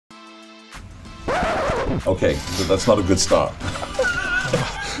Okay, so that's not a good start.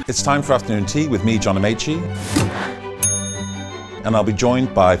 It's time for afternoon tea with me, John Amaechi. And I'll be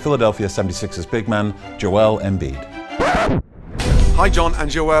joined by Philadelphia 76ers big man, Joel Embiid. Hi John,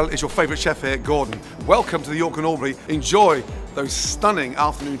 and Joel is your favourite chef here, Gordon. Welcome to the York and Albury. Enjoy those stunning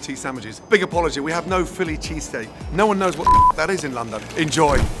afternoon tea sandwiches. Big apology, we have no Philly cheesesteak. No one knows what that is in London.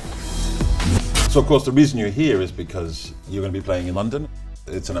 Enjoy. So of course the reason you're here is because you're going to be playing in London.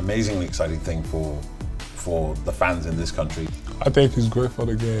 It's an amazingly exciting thing for the fans in this country. I think it's great for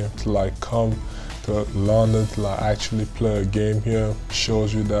the game to come to London to actually play a game here.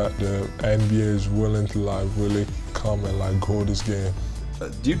 Shows you that the NBA is willing to really come and go this game.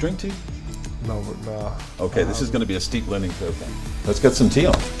 Do you drink tea? No, but nah. Okay, this is going to be a steep learning curve then. Let's get some tea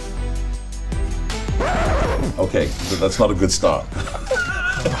on. Okay, so that's not a good start.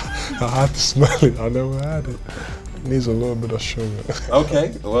 I had to smell it. I never had it. It needs a little bit of sugar.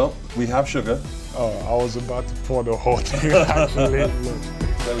 Okay, well, we have sugar. Oh, I was about to pour the whole thing actually. Look.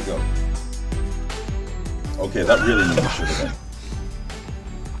 There we go. Okay, that really needs sugar then.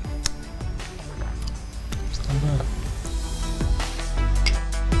 It's not bad.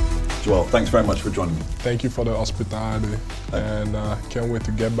 Joel, thanks very much for joining me. Thank you for the hospitality, and can't wait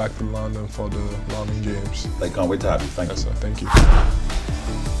to get back to London for the London games. They can't wait to have you. Thank you. Yes, sir. Thank you.